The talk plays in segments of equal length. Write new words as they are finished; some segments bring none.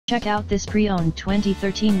Check out this pre-owned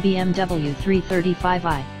 2013 BMW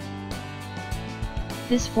 335i.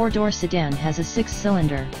 This four-door sedan has a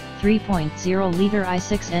six-cylinder, 3.0-liter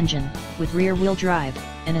i6 engine, with rear-wheel drive,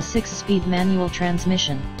 and a six-speed manual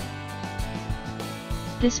transmission.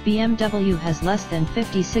 This BMW has less than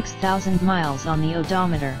 56,000 miles on the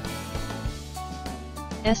odometer.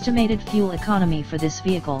 Estimated fuel economy for this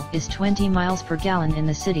vehicle is 20 miles per gallon in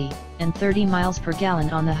the city, and 30 miles per gallon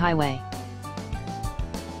on the highway.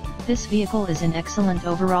 This vehicle is in excellent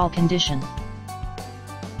overall condition.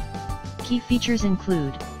 Key features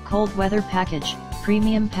include cold weather package,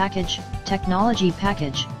 premium package, technology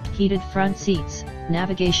package, heated front seats,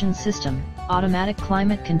 navigation system, automatic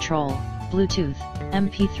climate control, Bluetooth,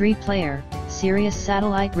 MP3 player, Sirius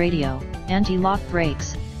satellite radio, anti-lock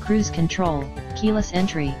brakes, cruise control, keyless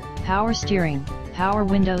entry, power steering, power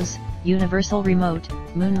windows, universal remote,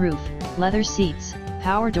 moonroof, leather seats,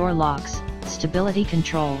 power door locks, stability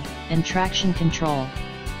control, and traction control.